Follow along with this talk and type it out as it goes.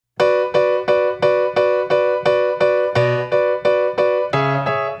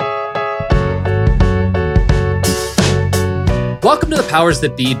Welcome to the Powers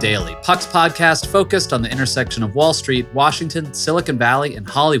That Be Daily, Puck's podcast focused on the intersection of Wall Street, Washington, Silicon Valley, and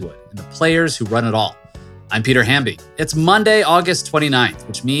Hollywood, and the players who run it all. I'm Peter Hamby. It's Monday, August 29th,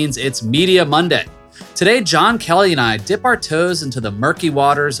 which means it's Media Monday. Today, John Kelly and I dip our toes into the murky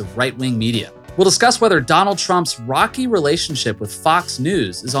waters of right-wing media. We'll discuss whether Donald Trump's rocky relationship with Fox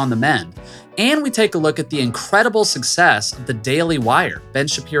News is on the mend, and we take a look at the incredible success of the Daily Wire, Ben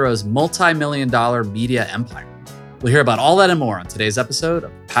Shapiro's multi-million-dollar media empire. We'll hear about all that and more on today's episode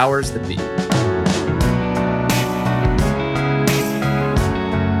of Powers That Be.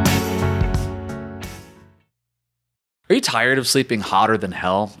 Are you tired of sleeping hotter than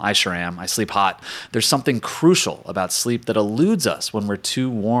hell? I sure am. I sleep hot. There's something crucial about sleep that eludes us when we're too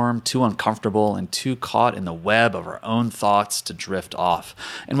warm, too uncomfortable, and too caught in the web of our own thoughts to drift off.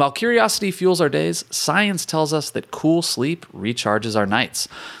 And while curiosity fuels our days, science tells us that cool sleep recharges our nights.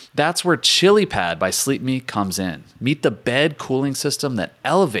 That's where ChiliPad by Sleep Me comes in. Meet the bed cooling system that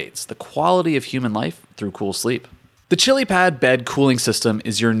elevates the quality of human life through cool sleep. The ChiliPad bed cooling system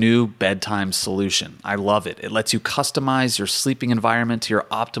is your new bedtime solution. I love it. It lets you customize your sleeping environment to your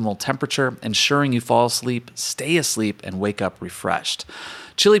optimal temperature, ensuring you fall asleep, stay asleep, and wake up refreshed.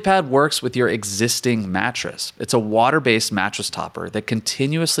 ChiliPad works with your existing mattress. It's a water-based mattress topper that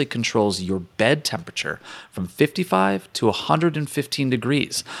continuously controls your bed temperature from 55 to 115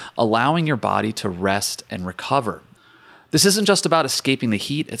 degrees, allowing your body to rest and recover. This isn't just about escaping the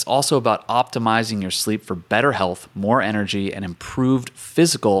heat, it's also about optimizing your sleep for better health, more energy, and improved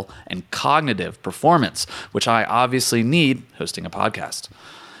physical and cognitive performance, which I obviously need hosting a podcast.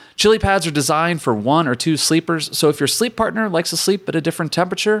 ChiliPads are designed for one or two sleepers, so if your sleep partner likes to sleep at a different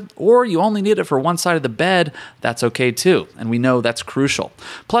temperature, or you only need it for one side of the bed, that's okay too, and we know that's crucial.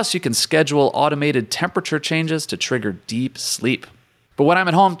 Plus, you can schedule automated temperature changes to trigger deep sleep. But when I'm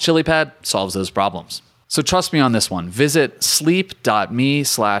at home, ChiliPad solves those problems. So trust me on this one. Visit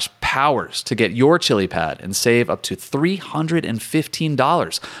sleep.me/powers to get your ChiliPad and save up to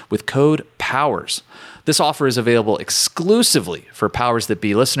 $315 with code POWERS. This offer is available exclusively for Powers That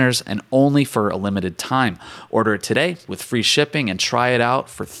Be listeners and only for a limited time. Order it today with free shipping and try it out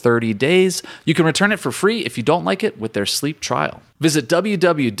for 30 days. You can return it for free if you don't like it with their sleep trial. Visit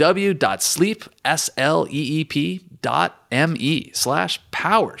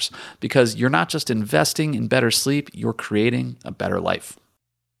www.sleep.me/powers because you're not just investing in better sleep, you're creating a better life.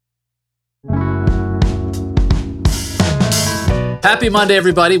 Happy Monday,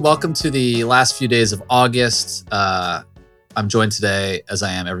 everybody. Welcome to the last few days of August. I'm joined today, as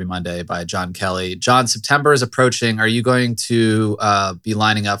I am every Monday, by John Kelly. John, September is approaching. Are you going to be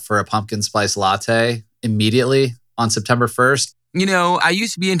lining up for a pumpkin spice latte immediately on September 1st? You know, I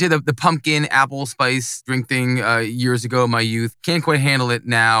used to be into the pumpkin apple spice drink thing years ago in my youth. Can't quite handle it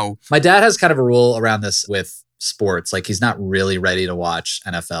now. My dad has kind of a rule around this with sports. Like, he's not really ready to watch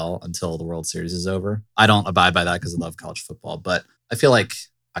NFL until the World Series is over. I don't abide by that because I love college football, but I feel like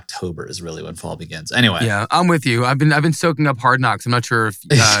October is really when fall begins. Anyway. Yeah, I'm with you. I've been soaking up Hard Knocks. I'm not sure if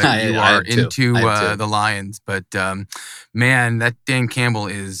you are into the Lions, but man, that Dan Campbell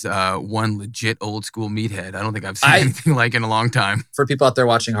is one legit old school meathead. I don't think I've seen anything like in a long time. For people out there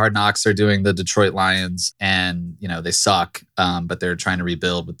watching Hard Knocks, they're doing the Detroit Lions and, you know, they suck, but they're trying to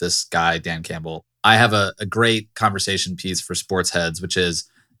rebuild with this guy, Dan Campbell. I have a great conversation piece for sports heads, which is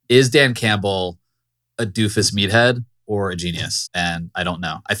Dan Campbell a doofus meathead or a genius? And I don't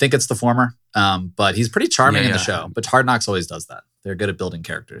know. I think it's the former, but he's pretty charming in the show. But Hard Knocks always does that. They're good at building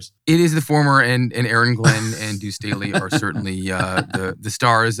characters. It is the former, and Aaron Glenn and Deuce Staley are certainly the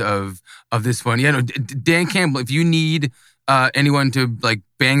stars of this one. Yeah, no, Dan Campbell, if you need anyone to like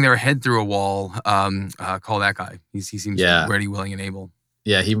bang their head through a wall, call that guy. He seems ready, willing, and able.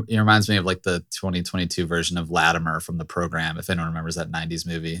 Yeah, he reminds me of like the 2022 version of Latimer from The Program, if anyone remembers that 90s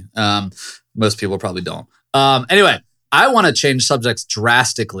movie. Most people probably don't. Anyway, I want to change subjects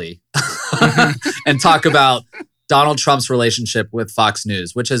drastically and talk about Donald Trump's relationship with Fox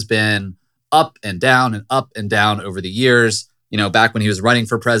News, which has been up and down over the years. You know, back when he was running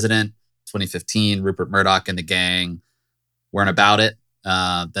for president, 2015, Rupert Murdoch and the gang weren't about it.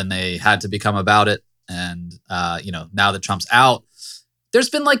 Then they had to become about it. And, now that Trump's out, there's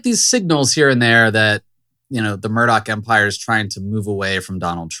been like these signals here and there that, you know, the Murdoch empire is trying to move away from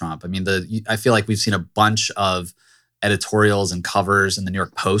Donald Trump. I mean, I feel like we've seen a bunch of editorials and covers in the New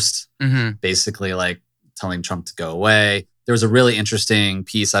York Post, basically like telling Trump to go away. There was a really interesting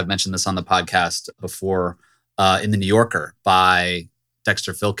piece, I've mentioned this on the podcast before, in the New Yorker by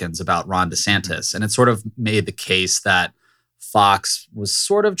Dexter Filkins about Ron DeSantis. And it sort of made the case that Fox was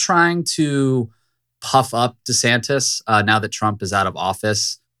sort of trying to puff up DeSantis now that Trump is out of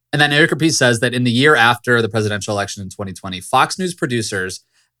office. And that New Yorker piece says that in the year after the presidential election in 2020, Fox News producers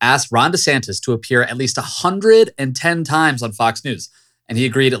asked Ron DeSantis to appear at least 110 times on Fox News. And he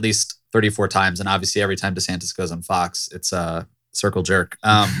agreed at least 34 times. And obviously, every time DeSantis goes on Fox, it's a circle jerk.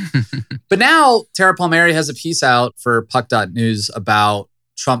 But now Tara Palmieri has a piece out for Puck.News about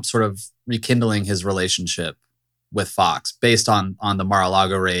Trump sort of rekindling his relationship with Fox based on the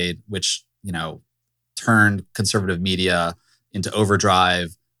Mar-a-Lago raid, which, turned conservative media into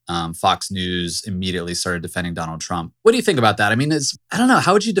overdrive. Fox News immediately started defending Donald Trump. What do you think about that? I mean, I don't know.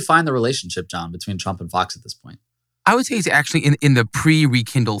 How would you define the relationship, John, between Trump and Fox at this point? I would say it's actually in the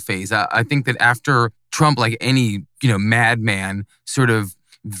pre-rekindle phase. I think that after Trump, like any, madman, sort of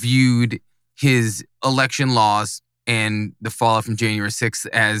viewed his election loss and the fallout from January 6th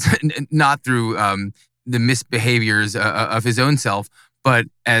as not through the misbehaviors of his own self, but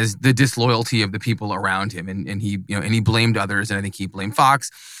as the disloyalty of the people around him. And he blamed others, and I think he blamed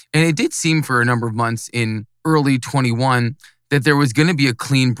Fox. And it did seem for a number of months in early 21 that there was going to be a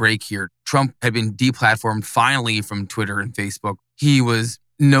clean break here. Trump had been deplatformed finally from Twitter and Facebook. He was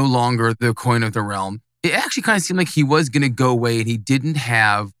no longer the coin of the realm. It actually kind of seemed like he was going to go away, and he didn't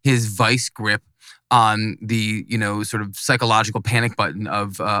have his vice grip on the, sort of psychological panic button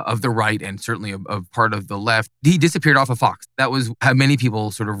of the right and certainly of part of the left. He disappeared off of Fox. That was how many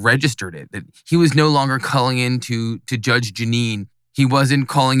people sort of registered it, that he was no longer calling in to Judge Jeanine. He wasn't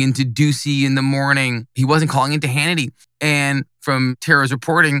calling into Ducey in the morning. He wasn't calling into Hannity. And from Tara's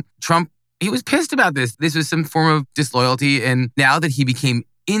reporting, Trump, he was pissed about this. This was some form of disloyalty. And now that he became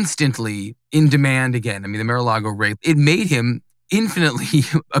instantly in demand again, I mean, the Mar-a-Lago raid, it made him infinitely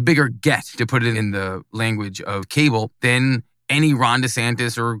a bigger get, to put it in the language of cable, than any Ron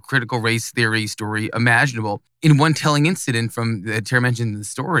DeSantis or critical race theory story imaginable. In one telling incident from that Tara mentioned in the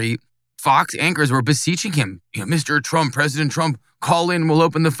story, Fox anchors were beseeching him, Mr. Trump, President Trump, call in, we'll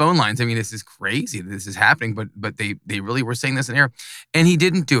open the phone lines. I mean, this is crazy that this is happening, but they really were saying this in air. And he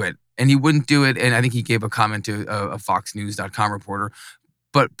didn't do it. And he wouldn't do it. And I think he gave a comment to a FoxNews.com reporter.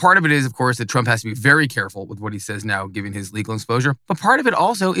 But part of it is, of course, that Trump has to be very careful with what he says now, given his legal exposure. But part of it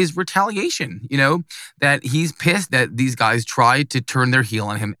also is retaliation, that he's pissed that these guys tried to turn their heel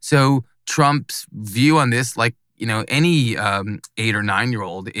on him. So Trump's view on this, like, any 8 or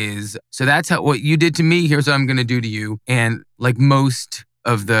 9-year-old is, so that's what you did to me, here's what I'm going to do to you. And like most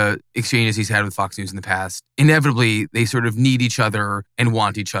of the exchanges he's had with Fox News in the past, inevitably they sort of need each other and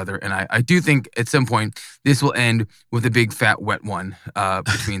want each other. And I do think at some point this will end with a big fat wet one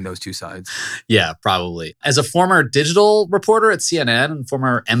between those two sides. Yeah, probably. As a former digital reporter at CNN and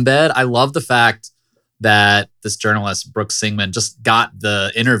former embed, I love the fact that this journalist, Brooke Singman, just got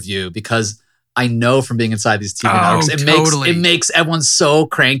the interview, because I know from being inside these TV networks, it makes everyone so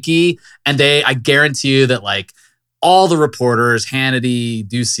cranky. And I guarantee you that like all the reporters, Hannity,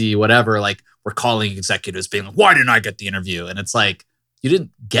 Ducey, whatever, like were calling executives being like, why didn't I get the interview? And it's like, you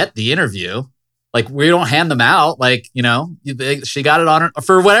didn't get the interview. Like, we don't hand them out. Like, she got it on her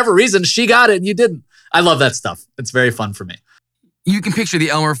for whatever reason. She got it and you didn't. I love that stuff. It's very fun for me. You can picture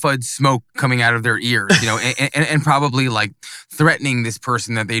the Elmer Fudd smoke coming out of their ears, and probably like threatening this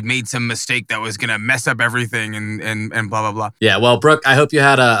person that they'd made some mistake that was going to mess up everything and blah, blah, blah. Yeah. Well, Brooke, I hope you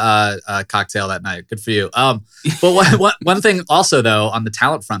had a cocktail that night. Good for you. But one thing also, though, on the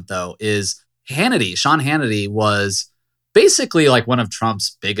talent front, though, is Hannity. Sean Hannity was basically like one of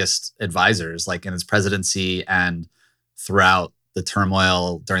Trump's biggest advisors, like in his presidency and throughout the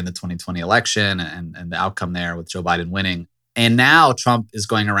turmoil during the 2020 election and the outcome there with Joe Biden winning. And now Trump is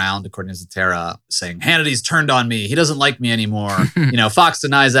going around, according to Tara, saying, Hannity's turned on me. He doesn't like me anymore. Fox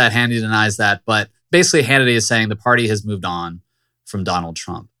denies that. Hannity denies that. But basically, Hannity is saying the party has moved on from Donald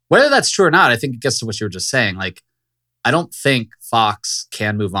Trump. Whether that's true or not, I think it gets to what you were just saying. Like, I don't think Fox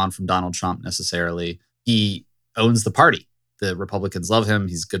can move on from Donald Trump necessarily. He owns the party. The Republicans love him.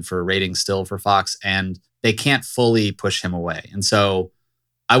 He's good for ratings still for Fox. And they can't fully push him away. And so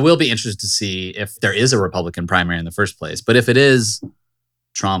I will be interested to see if there is a Republican primary in the first place. But if it is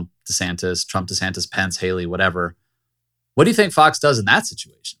Trump, DeSantis, Pence, Haley, whatever, what do you think Fox does in that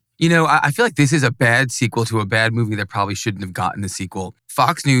situation? I feel like this is a bad sequel to a bad movie that probably shouldn't have gotten the sequel.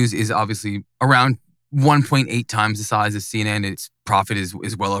 Fox News is obviously around 1.8 times the size of CNN. Its profit is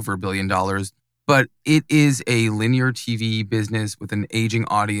well over $1 billion. But it is a linear TV business with an aging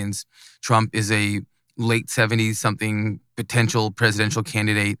audience. Trump is a late 70s something potential presidential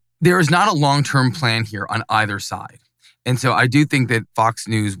candidate. There is not a long-term plan here on either side. And so I do think that Fox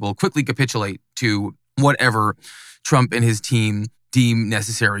News will quickly capitulate to whatever Trump and his team deem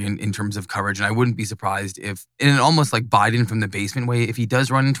necessary in terms of coverage. And I wouldn't be surprised if, in an almost like Biden from the basement way, if he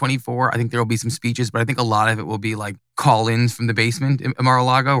does run in 24, I think there will be some speeches, but I think a lot of it will be like call-ins from the basement at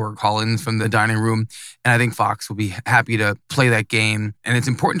Mar-a-Lago or call-ins from the dining room. And I think Fox will be happy to play that game. And it's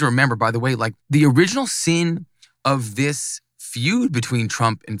important to remember, by the way, like the original sin of this feud between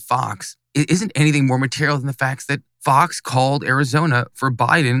Trump and Fox, it isn't anything more material than the fact that Fox called Arizona for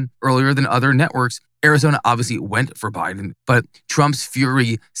Biden earlier than other networks. Arizona obviously went for Biden, but Trump's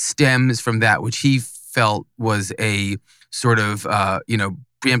fury stems from that, which he felt was a sort of,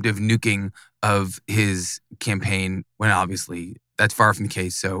 preemptive nuking of his campaign, when obviously that's far from the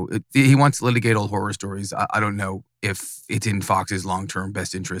case. So he wants to litigate old horror stories. I don't know if it's in Fox's long-term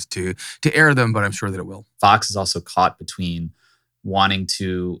best interest to air them, but I'm sure that it will. Fox is also caught between wanting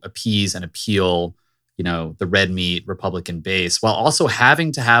to appease and appeal, the red meat Republican base, while also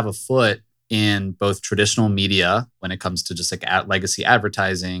having to have a foot in both traditional media when it comes to just like legacy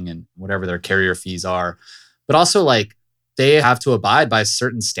advertising and whatever their carrier fees are, but also like they have to abide by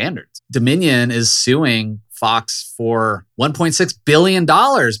certain standards. Dominion is suing Fox for $1.6 billion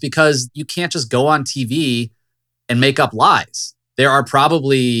because you can't just go on TV and make up lies. There are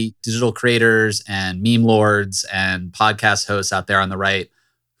probably digital creators and meme lords and podcast hosts out there on the right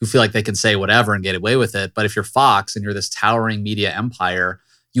who feel like they can say whatever and get away with it. But if you're Fox and you're this towering media empire,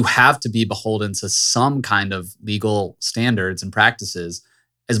 you have to be beholden to some kind of legal standards and practices.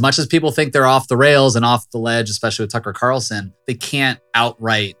 As much as people think they're off the rails and off the ledge, especially with Tucker Carlson, they can't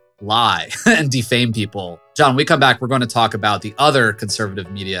outright lie and defame people. John, when we come back, we're going to talk about the other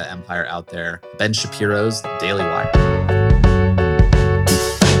conservative media empire out there, Ben Shapiro's Daily Wire.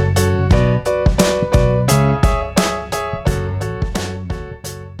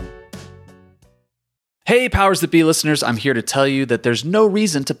 Hey, Powers That Be listeners, I'm here to tell you that there's no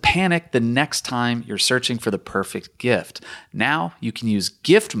reason to panic the next time you're searching for the perfect gift. Now you can use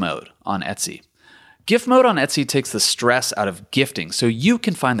gift mode on Etsy. Gift mode on Etsy takes the stress out of gifting so you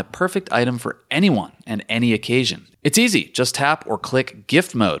can find the perfect item for anyone and any occasion. It's easy. Just tap or click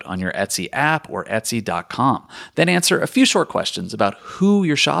gift mode on your Etsy app or Etsy.com. Then answer a few short questions about who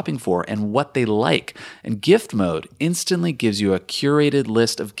you're shopping for and what they like. And gift mode instantly gives you a curated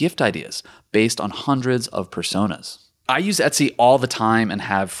list of gift ideas based on hundreds of personas. I use Etsy all the time and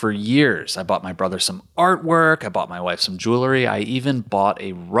have for years. I bought my brother some artwork. I bought my wife some jewelry. I even bought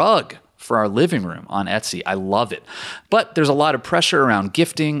a rug for our living room on Etsy. I love it. But there's a lot of pressure around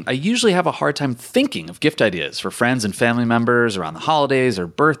gifting. I usually have a hard time thinking of gift ideas for friends and family members around the holidays or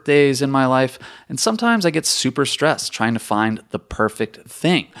birthdays in my life. And sometimes I get super stressed trying to find the perfect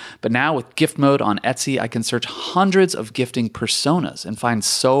thing. But now with gift mode on Etsy, I can search hundreds of gifting personas and find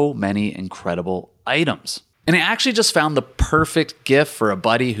so many incredible items. And I actually just found the perfect gift for a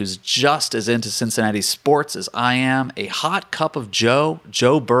buddy who's just as into Cincinnati sports as I am, a hot cup of Joe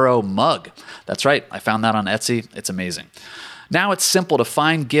Burrow mug. That's right, I found that on Etsy. It's amazing. Now it's simple to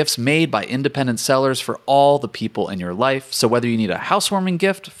find gifts made by independent sellers for all the people in your life. So whether you need a housewarming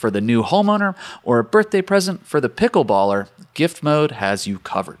gift for the new homeowner or a birthday present for the pickleballer, Gift Mode has you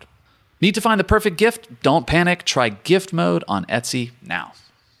covered. Need to find the perfect gift? Don't panic. Try Gift Mode on Etsy now.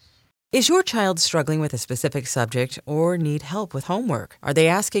 Is your child struggling with a specific subject or need help with homework? Are they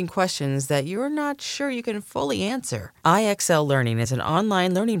asking questions that you're not sure you can fully answer? IXL Learning is an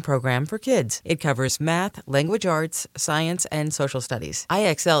online learning program for kids. It covers math, language arts, science, and social studies.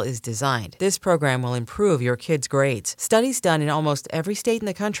 IXL is designed. This program will improve your kids' grades. Studies done in almost every state in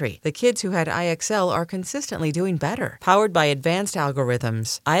the country. The kids who had IXL are consistently doing better. Powered by advanced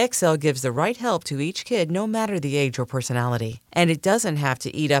algorithms, IXL gives the right help to each kid no matter the age or personality. And it doesn't have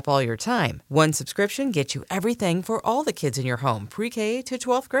to eat up all your time. One subscription gets you everything for all the kids in your home, pre-K to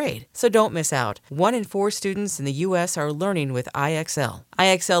 12th grade. So don't miss out. 1 in 4 students in the U.S. are learning with IXL.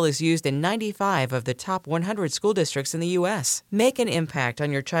 IXL is used in 95 of the top 100 school districts in the U.S. Make an impact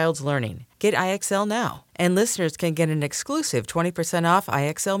on your child's learning. Get IXL now. And listeners can get an exclusive 20% off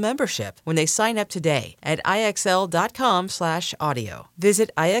IXL membership when they sign up today at IXL.com/audio. Visit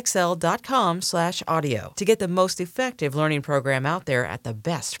IXL.com/audio to get the most effective learning program out there at the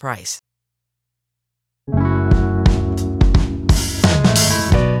best price.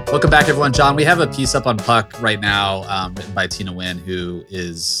 Welcome back, everyone. John, we have a piece up on Puck right now written by Tina Nguyen, who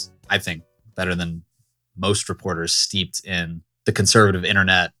is, I think, better than most reporters steeped in the conservative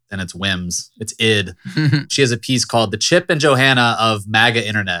internet and its whims. It's id. She has a piece called The Chip and Joanna of MAGA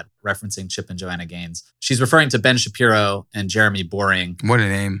Internet, referencing Chip and Joanna Gaines. She's referring to Ben Shapiro and Jeremy Boring. What a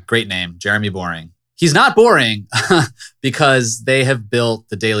name. Great name, Jeremy Boring. He's not boring because they have built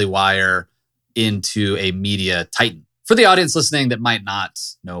the Daily Wire into a media titan. For the audience listening that might not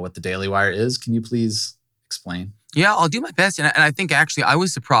know what the Daily Wire is, can you please explain? Yeah, I'll do my best. And I think actually I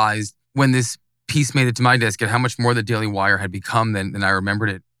was surprised when this piece made it to my desk at how much more the Daily Wire had become than I remembered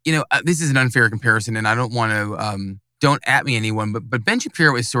it. This is an unfair comparison, and I don't want to, don't at me anyone, but Ben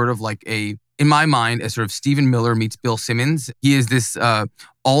Shapiro is sort of like in my mind, a sort of Stephen Miller meets Bill Simmons. He is this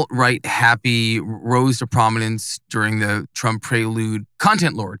alt-right happy, rose to prominence during the Trump prelude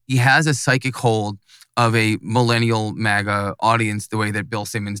content lord. He has a psychic hold of a millennial MAGA audience the way that Bill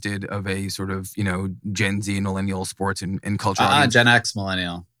Simmons did of a sort of, Gen Z and millennial sports and culture audience. Gen X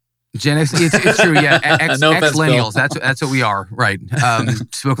millennial. Gen X, it's true, yeah. No offense, X-Lennials, that's what we are, right.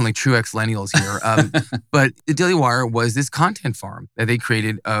 Spoken like true X-Lennials here. But the Daily Wire was this content farm that they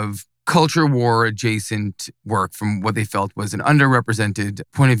created of culture war adjacent work from what they felt was an underrepresented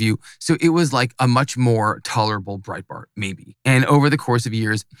point of view. So it was like a much more tolerable Breitbart, maybe. And over the course of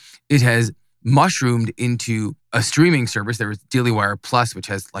years, it has mushroomed into a streaming service. There was Daily Wire Plus, which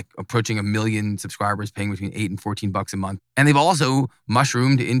has like approaching 1 million subscribers paying between $8 and $14 a month. And they've also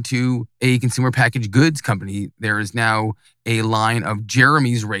mushroomed into a consumer packaged goods company. There is now a line of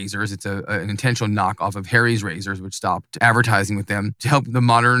Jeremy's razors. It's an intentional knockoff of Harry's razors, which stopped advertising with them to help the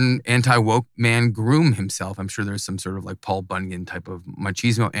modern anti-woke man groom himself. I'm sure there's some sort of like Paul Bunyan type of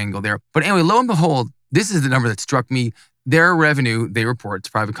machismo angle there. But anyway, lo and behold, this is the number that struck me. Their revenue, they report, it's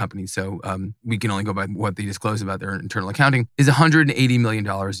a private company, so we can only go by what they disclose about their internal accounting, is $180 million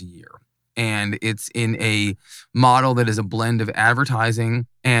a year. And it's in a model that is a blend of advertising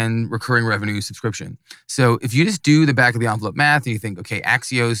and recurring revenue subscription. So if you just do the back of the envelope math and you think, okay,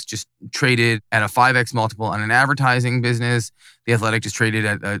 Axios just traded at a 5x multiple on an advertising business, The Athletic just traded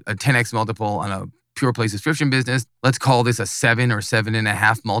at a 10x multiple on a pure play subscription business. Let's call this a 7 or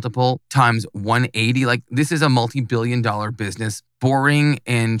 7.5 multiple times 180. Like, this is a multi-billion-dollar business. Boring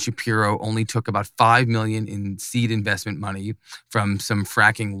and Shapiro only took about $5 million in seed investment money from some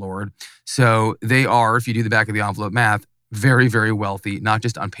fracking lord. So they are, if you do the back of the envelope math, very, very wealthy, not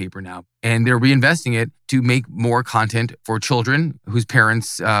just on paper now. And they're reinvesting it to make more content for children whose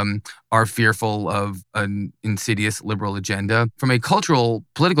parents are fearful of an insidious liberal agenda. From a cultural,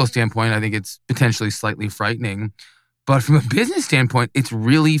 political standpoint, I think it's potentially slightly frightening. But from a business standpoint, it's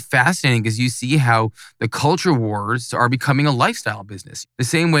really fascinating because you see how the culture wars are becoming a lifestyle business. The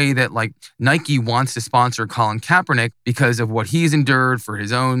same way that like Nike wants to sponsor Colin Kaepernick because of what he's endured for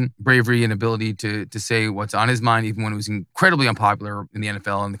his own bravery and ability to say what's on his mind, even when it was incredibly unpopular in the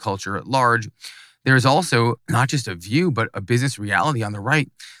NFL and the culture at large. There's also not just a view, but a business reality on the right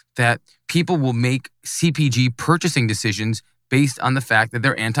that people will make CPG purchasing decisions based on the fact that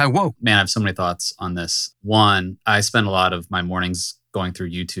they're anti-woke. Man, I have so many thoughts on this. One, I spend a lot of my mornings going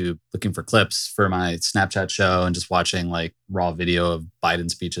through YouTube, looking for clips for my Snapchat show and just watching like raw video of Biden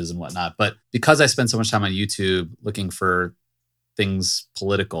speeches and whatnot. But because I spend so much time on YouTube looking for things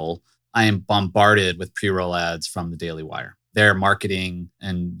political, I am bombarded with pre-roll ads from the Daily Wire. Their marketing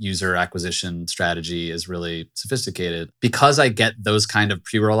and user acquisition strategy is really sophisticated. Because I get those kind of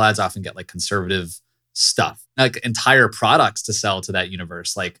pre-roll ads, I often get like conservative stuff, like entire products to sell to that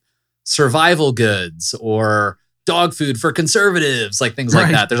universe, like survival goods or dog food for conservatives, like things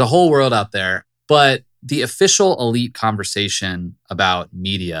like that. There's a whole world out there. But the official elite conversation about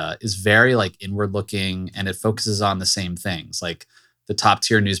media is very like inward looking, and it focuses on the same things, like the top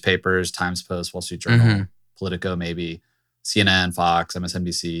tier newspapers, Times Post, Wall Street Journal, Politico, maybe CNN, Fox,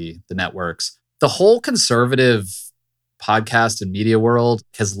 MSNBC, the networks. The whole conservative podcast and media world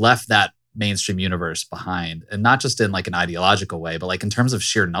has left that mainstream universe behind, and not just in like an ideological way, but like in terms of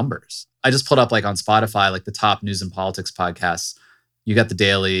sheer numbers. I just pulled up like on Spotify, like the top news and politics podcasts. You got The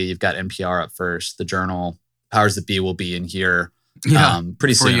Daily, you've got NPR up first, The Journal, Powers That Be will be in here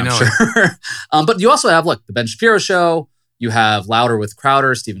pretty soon, I'm sure. But you also have, look, The Ben Shapiro Show, you have Louder with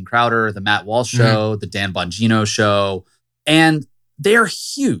Crowder, Steven Crowder, The Matt Walsh Show, The Dan Bongino Show, and they're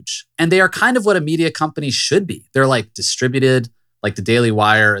huge. And they are kind of what a media company should be. They're like distributed. Like the Daily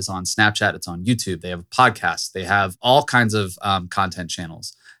Wire is on Snapchat, it's on YouTube. They have podcasts. They have all kinds of content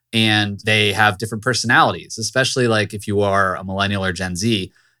channels. And they have different personalities, especially like if you are a millennial or Gen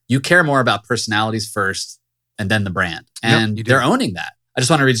Z, you care more about personalities first and then the brand. And they're owning that. I just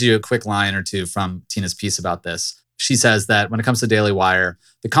want to read you a quick line or two from Tina's piece about this. She says that when it comes to Daily Wire,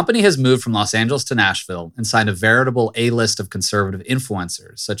 the company has moved from Los Angeles to Nashville and signed a veritable A-list of conservative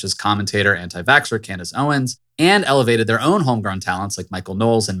influencers, such as commentator, anti-vaxxer Candace Owens, and elevated their own homegrown talents like Michael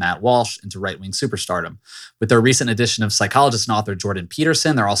Knowles and Matt Walsh into right-wing superstardom. With their recent addition of psychologist and author Jordan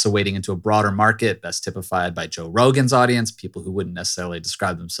Peterson, they're also wading into a broader market, best typified by Joe Rogan's audience, people who wouldn't necessarily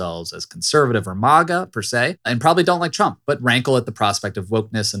describe themselves as conservative or MAGA per se, and probably don't like Trump, but rankle at the prospect of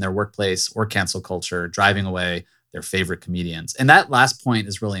wokeness in their workplace or cancel culture, driving away their favorite comedians. And that last point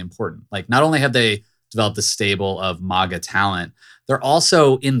is really important. Like, not only have they developed a stable of MAGA talent. They're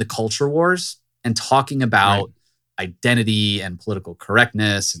also in the culture wars and talking about identity and political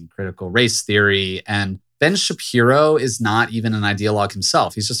correctness and critical race theory. And Ben Shapiro is not even an ideologue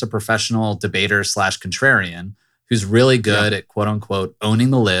himself. He's just a professional debater / contrarian who's really good at quote unquote owning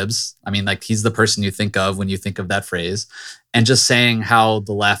the libs. I mean, like he's the person you think of when you think of that phrase, and just saying how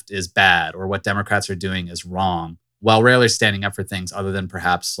the left is bad or what Democrats are doing is wrong, while rarely standing up for things other than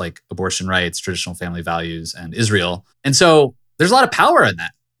perhaps like abortion rights, traditional family values, and Israel. And so there's a lot of power in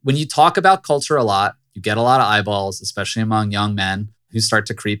that. When you talk about culture a lot, you get a lot of eyeballs, especially among young men who start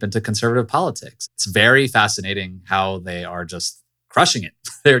to creep into conservative politics. It's very fascinating how they are just crushing it.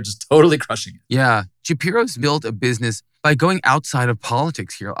 They're just totally crushing it. Yeah. Shapiro's built a business by going outside of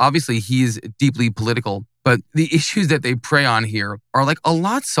politics here. Obviously, he's deeply political, but the issues that they prey on here are like a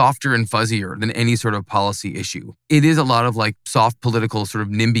lot softer and fuzzier than any sort of policy issue. It is a lot of like soft political sort of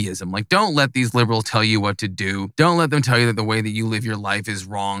NIMBYism. Like, don't let these liberals tell you what to do. Don't let them tell you that the way that you live your life is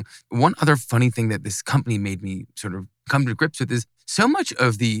wrong. One other funny thing that this company made me sort of come to grips with is so much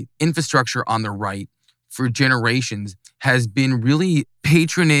of the infrastructure on the right for generations has been really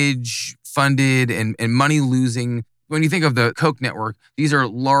patronage funded and money losing. When you think of the Koch network, these are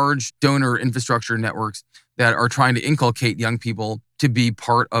large donor infrastructure networks that are trying to inculcate young people to be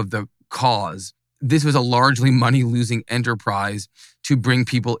part of the cause. This was a largely money losing enterprise to bring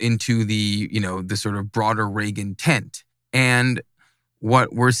people into the, the sort of broader Reagan tent. And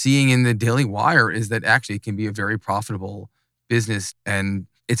what we're seeing in the Daily Wire is that actually it can be a very profitable business and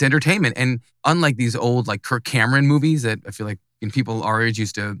it's entertainment. And unlike these old like Kirk Cameron movies that I feel like people our age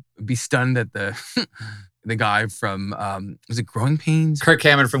used to be stunned at the the guy from, was it Growing Pains? Kirk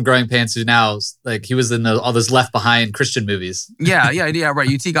Cameron from Growing Pains, who now, like, he was in all those Left Behind Christian movies. Yeah, right.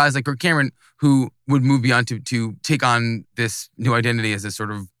 You'd see guys like Kirk Cameron who would move beyond to take on this new identity as a sort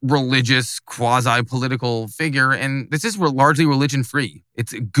of religious, quasi-political figure. And this is largely religion-free.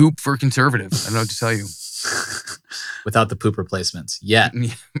 It's a goop for conservatives. I don't know what to tell you. Without the poop replacements yet.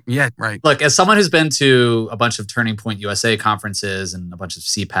 Yeah, right. Look, as someone who's been to a bunch of Turning Point USA conferences and a bunch of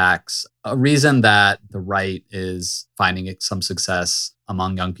CPACs, a reason that the right is finding some success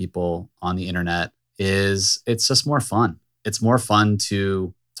among young people on the internet is it's just more fun. It's more fun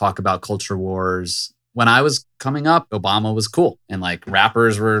to talk about culture wars. When I was coming up, Obama was cool. And like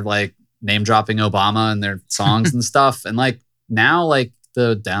rappers were like name dropping Obama in their songs and stuff. And like now, like,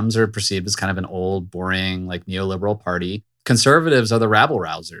 the Dems are perceived as kind of an old, boring, like neoliberal party. Conservatives are the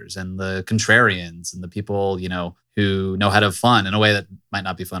rabble-rousers and the contrarians and the people, who know how to have fun in a way that might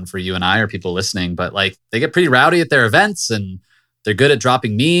not be fun for you and I or people listening. But like they get pretty rowdy at their events and they're good at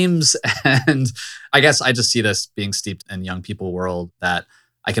dropping memes. And I guess I just see this being steeped in young people world that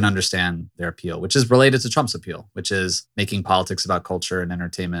I can understand their appeal, which is related to Trump's appeal, which is making politics about culture and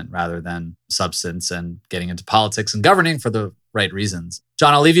entertainment rather than substance and getting into politics and governing for the right reasons.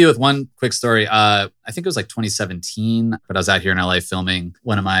 John, I'll leave you with one quick story. I think it was like 2017, but I was out here in LA filming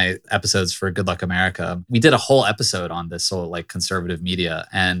one of my episodes for Good Luck America. We did a whole episode on this whole like conservative media,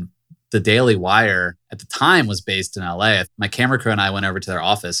 and the Daily Wire at the time was based in LA. My camera crew and I went over to their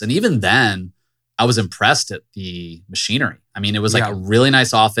office, and even then I was impressed at the machinery. I mean, it was like a really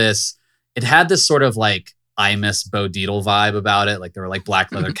nice office. It had this sort of like Imus Bo Dietl vibe about it. Like there were like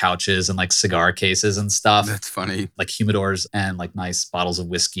black leather couches and like cigar cases and stuff. That's funny. Like humidors and like nice bottles of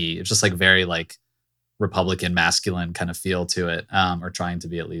whiskey. It's just like very like Republican masculine kind of feel to it, or trying to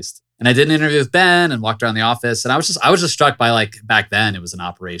be at least. And I did an interview with Ben and walked around the office, and I was just struck by like back then it was an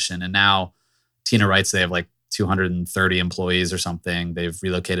operation, and now Tina writes they have like 230 employees or something. They've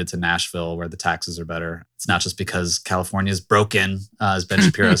relocated to Nashville where the taxes are better. It's not just because California is broken, as Ben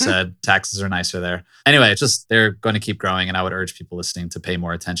Shapiro said. Taxes are nicer there. Anyway, it's just they're going to keep growing, and I would urge people listening to pay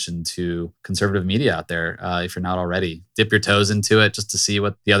more attention to conservative media out there if you're not already. Dip your toes into it just to see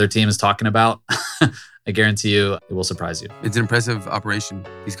what the other team is talking about. I guarantee you it will surprise you. It's an impressive operation.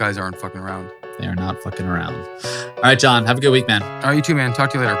 These guys aren't fucking around. They are not fucking around. All right, John, have a good week, man. All right, you too, man.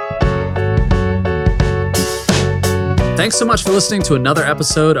 Talk to you later. Thanks so much for listening to another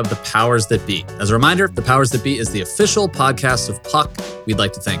episode of The Powers That Be. As a reminder, The Powers That Be is the official podcast of Puck. We'd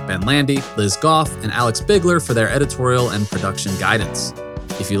like to thank Ben Landy, Liz Goff, and Alex Bigler for their editorial and production guidance.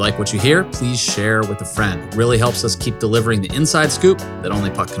 If you like what you hear, please share with a friend. It really helps us keep delivering the inside scoop that only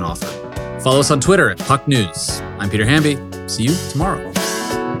Puck can offer. Follow us on Twitter at Puck News. I'm Peter Hamby. See you tomorrow.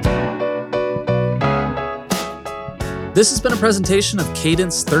 This has been a presentation of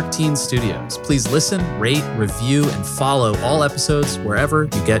Cadence 13 Studios. Please listen, rate, review, and follow all episodes wherever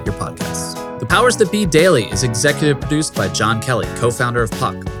you get your podcasts. The Powers That Be Daily is executive produced by John Kelly, co-founder of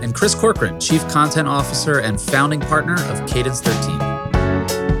Puck, and Chris Corcoran, chief content officer and founding partner of Cadence 13.